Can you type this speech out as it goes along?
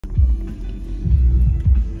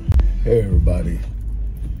Hey everybody,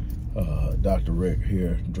 Dr. Rick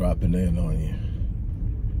here, dropping in on you.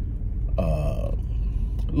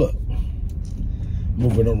 Look,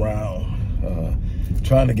 moving around,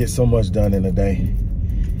 trying to get so much done in a day,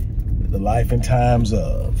 the life and times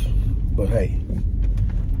of, but hey,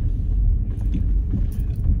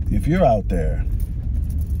 if you're out there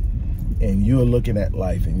and you're looking at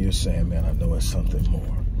life and you're saying, man, I know it's something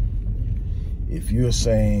more. If you're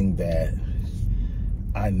saying that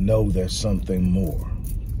I know there's something more,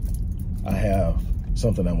 I have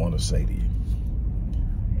something I want to say to you.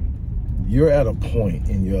 You're at a point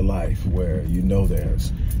in your life where you know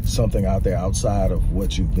there's something out there outside of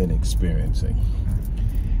what you've been experiencing.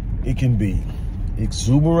 It can be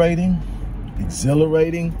exuberating,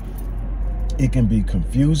 exhilarating. It can be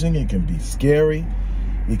confusing. It can be scary.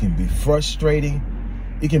 It can be frustrating.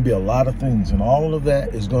 It can be a lot of things, and all of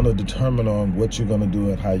that is going to determine on what you're going to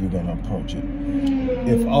do and how you're going to approach it.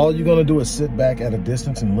 If all you're going to do is sit back at a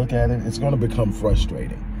distance and look at it, it's going to become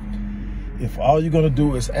frustrating. If all you're going to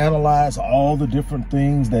do is analyze all the different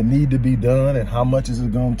things that need to be done and how much is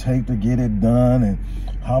it going to take to get it done and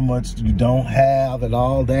how much you don't have and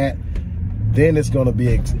all that, then it's going to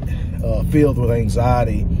be filled with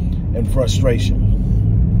anxiety and frustration.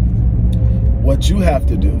 What you have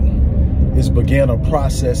to do is begin a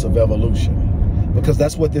process of evolution, because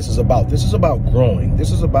that's what this is about. This is about growing. This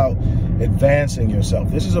is about advancing yourself.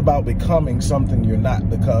 This is about becoming something you're not,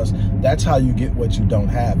 because that's how you get what you don't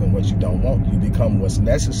have and what you don't want. You become what's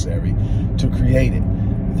necessary to create it.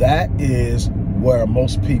 That is where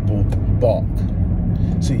most people balk.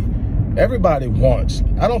 See, everybody wants,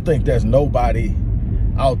 I don't think there's nobody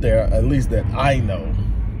out there, at least that I know,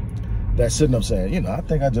 that's sitting up saying, you know, I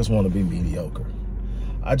think I just want to be mediocre.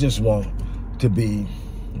 I just want to be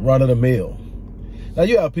run of the mill. Now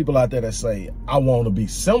you have people out there that say, I want to be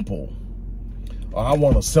simple, or I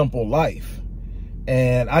want a simple life.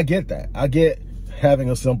 And I get that. I get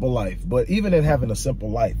having a simple life. But even in having a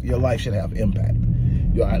simple life, your life should have impact.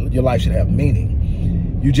 Your life should have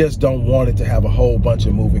meaning. You just don't want it to have a whole bunch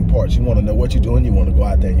of moving parts. You want to know what you're doing. You want to go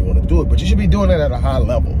out there and you want to do it. But you should be doing it at a high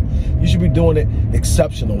level. You should be doing it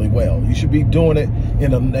exceptionally well. You should be doing it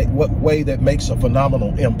in a way that makes a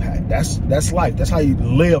phenomenal impact. That's life. That's how you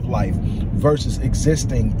live life versus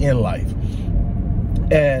existing in life.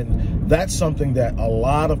 And that's something that a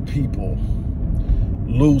lot of people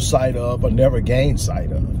lose sight of or never gain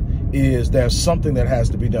sight of, is there's something that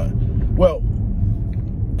has to be done. Well,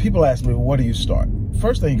 people ask me, well, where do you start?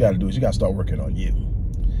 First thing you got to do is you got to start working on you.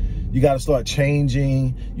 You got to start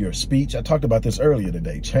changing your speech. I talked about this earlier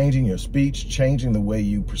today. Changing your speech, changing the way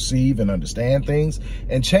you perceive and understand things,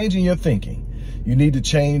 and changing your thinking. You need to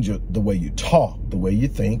change the way you talk, the way you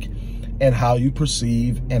think, and how you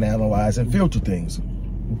perceive and analyze and filter things,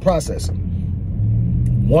 processing.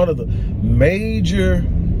 One of the major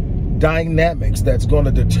dynamics that's going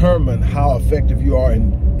to determine how effective you are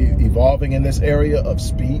in evolving in this area of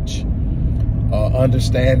speech,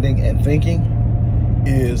 understanding, and thinking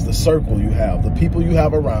is the circle you have, the people you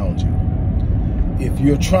have around you. If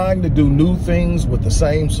you're trying to do new things with the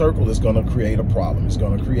same circle, it's going to create a problem. It's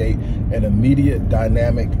going to create an immediate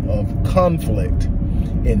dynamic of conflict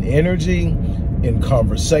in energy, in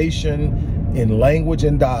conversation, in language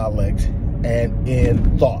and dialect, and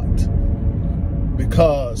in thought.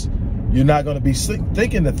 Because you're not going to be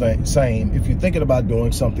thinking the same if you're thinking about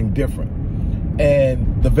doing something different.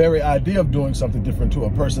 And the very idea of doing something different to a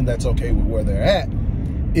person that's okay with where they're at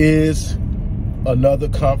is another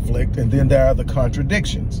conflict, and then there are the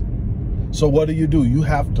contradictions. So what do? You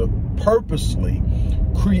have to purposely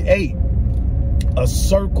create a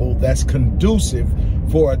circle that's conducive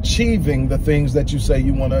for achieving the things that you say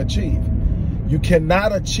you want to achieve. You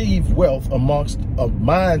cannot achieve wealth amongst a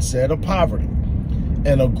mindset of poverty.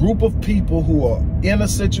 And a group of people who are in a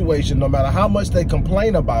situation, no matter how much they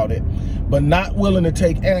complain about it, but not willing to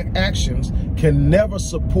take actions, can never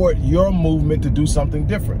support your movement to do something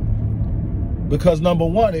different. Because number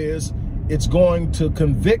one is, it's going to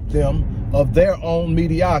convict them of their own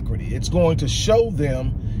mediocrity. It's going to show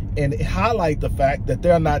them and highlight the fact that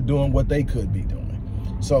they're not doing what they could be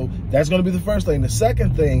doing. So that's going to be the first thing. The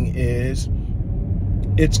second thing is,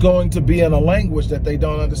 it's going to be in a language that they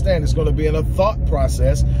don't understand. It's going to be in a thought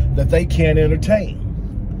process that they can't entertain.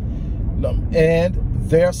 And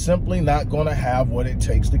they're simply not going to have what it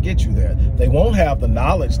takes to get you there. They won't have the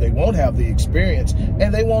knowledge, they won't have the experience,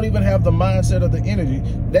 and they won't even have the mindset or the energy.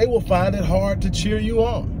 They will find it hard to cheer you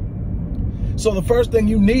on. So the first thing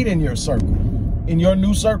you need in your circle, in your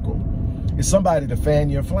new circle, is somebody to fan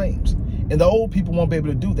your flames. And the old people won't be able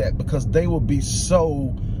to do that because they will be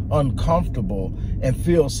so uncomfortable and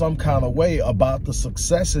feel some kind of way about the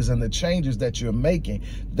successes and the changes that you're making,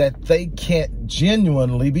 that they can't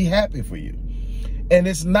genuinely be happy for you. And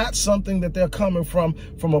it's not something that they're coming from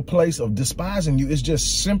a place of despising you. It's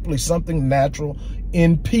just simply something natural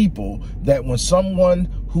in people, that when someone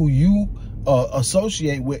who you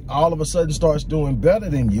associate with all of a sudden starts doing better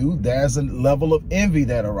than you, there's a level of envy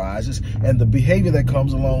that arises, and the behavior that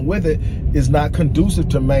comes along with it is not conducive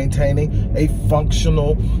to maintaining a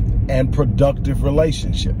functional and productive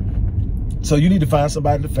relationship. So you need to find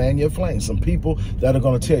somebody to fan your flames. Some people that are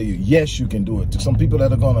going to tell you, yes, you can do it. Some people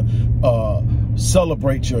that are going to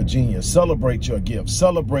celebrate your genius, celebrate your gift,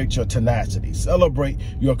 celebrate your tenacity, celebrate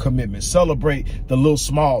your commitment, celebrate the little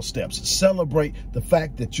small steps, celebrate the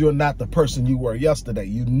fact that you're not the person you were yesterday.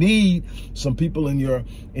 You need some people in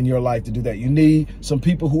your life to do that. You need some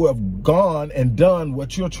people who have gone and done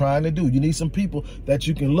what you're trying to do. You need some people that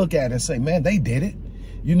you can look at and say, man, they did it.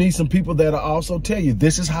 You need some people that'll also tell you,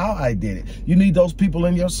 this is how I did it. You need those people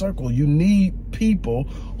in your circle. You need people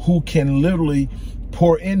who can literally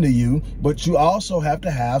pour into you, but you also have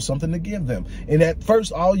to have something to give them. And at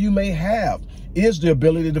first, all you may have is the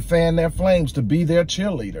ability to fan their flames, to be their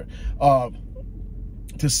cheerleader,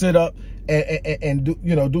 to sit up and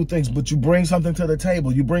do things, but you bring something to the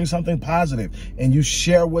table. You bring something positive, and you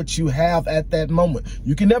share what you have at that moment.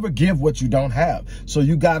 You can never give what you don't have. So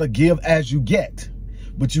you got to give as you get.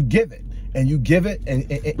 But you give it, and you give it,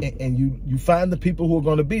 and you find the people who are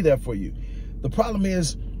going to be there for you. The problem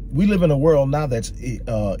is, we live in a world now that's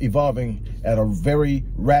evolving at a very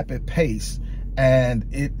rapid pace, and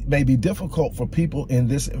it may be difficult for people in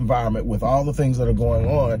this environment with all the things that are going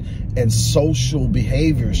on and social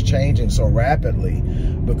behaviors changing so rapidly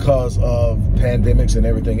because of pandemics and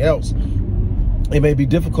everything else. It may be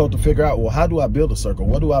difficult to figure out, well, how do I build a circle?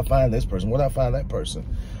 What do I find this person? What do I find that person?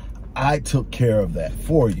 I took care of that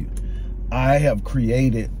for you. I have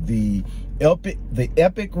created the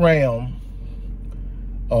Epic Realm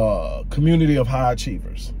community of high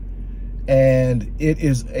achievers. And it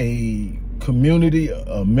is a community,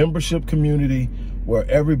 a membership community where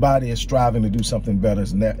everybody is striving to do something better.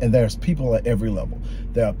 And there's people at every level.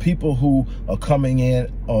 There are people who are coming in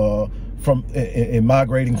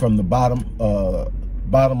migrating from the bottom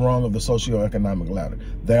rung of the socioeconomic ladder.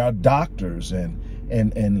 There are doctors and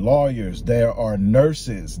lawyers, there are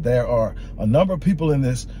nurses, there are a number of people in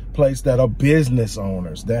this place that are business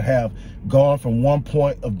owners that have gone from one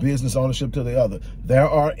point of business ownership to the other. There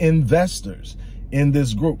are investors in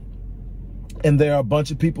this group. And there are a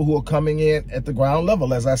bunch of people who are coming in at the ground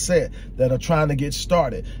level, as I said, that are trying to get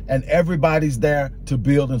started. And everybody's there to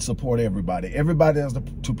build and support everybody. Everybody has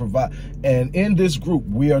to provide. And in this group,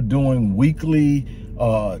 we are doing weekly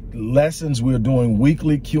lessons. We're doing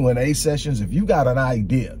weekly Q&A sessions. If you got an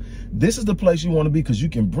idea, this is the place you want to be, because you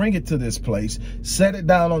can bring it to this place, set it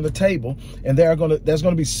down on the table, and there's going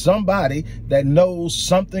to be somebody that knows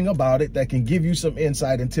something about it that can give you some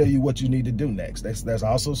insight and tell you what you need to do next. There's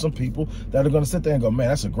also some people that are going to sit there and go, man,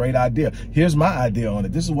 that's a great idea. Here's my idea on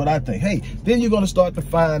it. This is what I think. Hey, then you're going to start to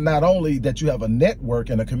find not only that you have a network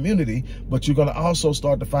and a community, but you're going to also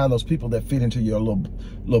start to find those people that fit into your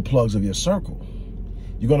little plugs of your circle.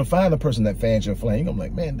 You're going to find the person that fans your flame. You're going to be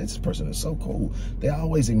like, man, this person is so cool. They're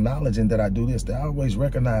always acknowledging that I do this. They always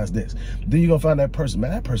recognize this. Then you're going to find that person.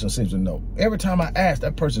 Man, that person seems to know. Every time I ask,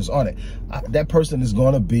 that person's on it. That person is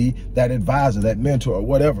going to be that advisor, that mentor, or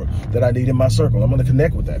whatever that I need in my circle. I'm going to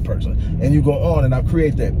connect with that person. And you go on, and I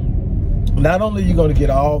create that. Not only are you going to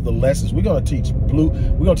get all the lessons, we're going to teach you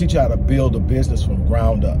how to build a business from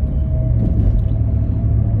ground up.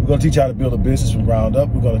 We're going to teach you how to build a business from ground up.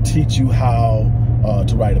 We're going to teach you how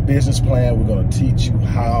to write a business plan. We're going to teach you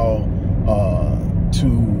how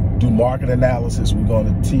to do market analysis. We're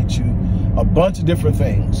going to teach you a bunch of different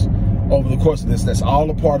things over the course of this. That's all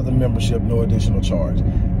a part of the membership, no additional charge.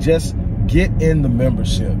 Just get in the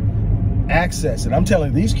membership, access it. I'm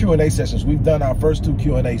telling you, these Q&A sessions, we've done our first 2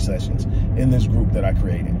 Q&A sessions in this group that I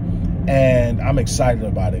created. And I'm excited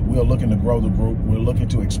about it. We're looking to grow the group. We're looking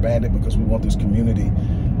to expand it because we want this community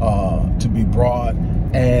to be broad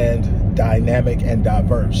and dynamic and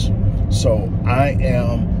diverse. So I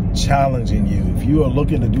am challenging you. If you are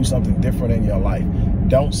looking to do something different in your life,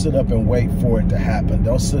 don't sit up and wait for it to happen.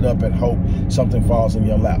 Don't sit up and hope something falls in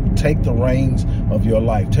your lap. Take the reins of your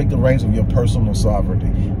life. Take the reins of your personal sovereignty.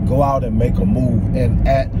 Go out and make a move. And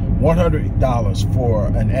at $100 for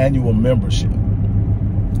an annual membership,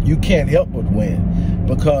 you can't help but win,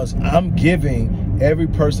 because I'm giving every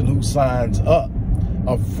person who signs up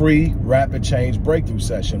a free rapid change breakthrough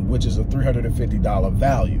session, which is a $350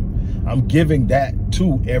 value. I'm giving that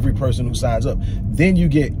to every person who signs up. Then you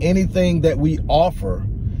get anything that we offer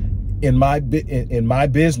In my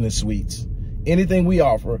business suites, anything we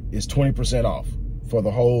offer is 20% off for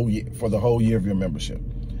the whole year of your membership.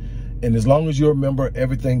 And as long as you're a member,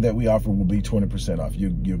 everything that we offer will be 20% off.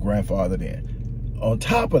 You're grandfathered in. On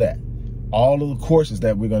top of that, all of the courses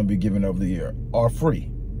that we're going to be giving over the year are free.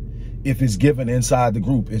 If it's given inside the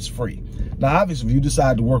group, it's free. Now, obviously, if you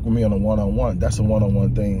decide to work with me on a one-on-one, that's a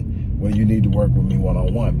one-on-one thing where you need to work with me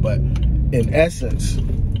one-on-one. But in essence,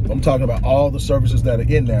 I'm talking about all the services that are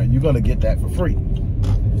in there. You're going to get that for free.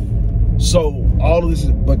 So all of this,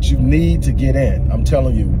 but you need to get in. I'm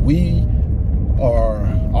telling you, we are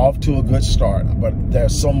off to a good start, but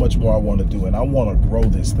there's so much more I want to do, and I want to grow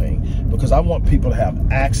this thing because I want people to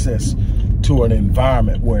have access to an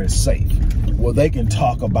environment where it's safe, where they can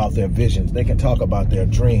talk about their visions, they can talk about their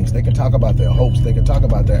dreams, they can talk about their hopes, they can talk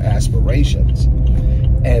about their aspirations,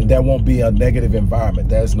 and there won't be a negative environment.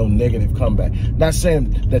 There's no negative comeback. Not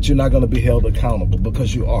saying that you're not going to be held accountable,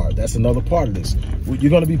 because you are. That's another part of this.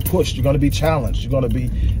 You're going to be pushed. You're going to be challenged. You're going to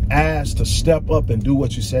be asked to step up and do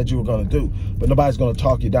what you said you were going to do. But nobody's going to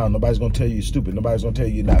talk you down. Nobody's going to tell you you're stupid. Nobody's going to tell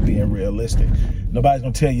you you're not being realistic. Nobody's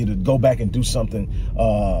going to tell you to go back and do something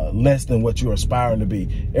less than what you're aspiring to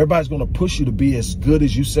be. Everybody's going to push you to be as good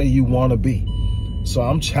as you say you want to be. So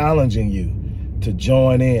I'm challenging you to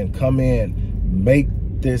join in, come in, make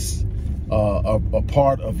this a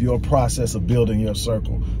part of your process of building your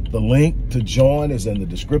circle. The link to join is in the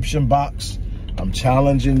description box. I'm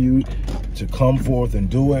challenging you to come forth and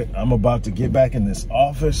do it. I'm about to get back in this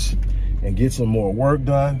office and get some more work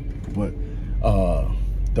done, but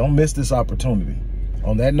don't miss this opportunity.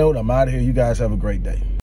 On that note, I'm out of here. You guys have a great day.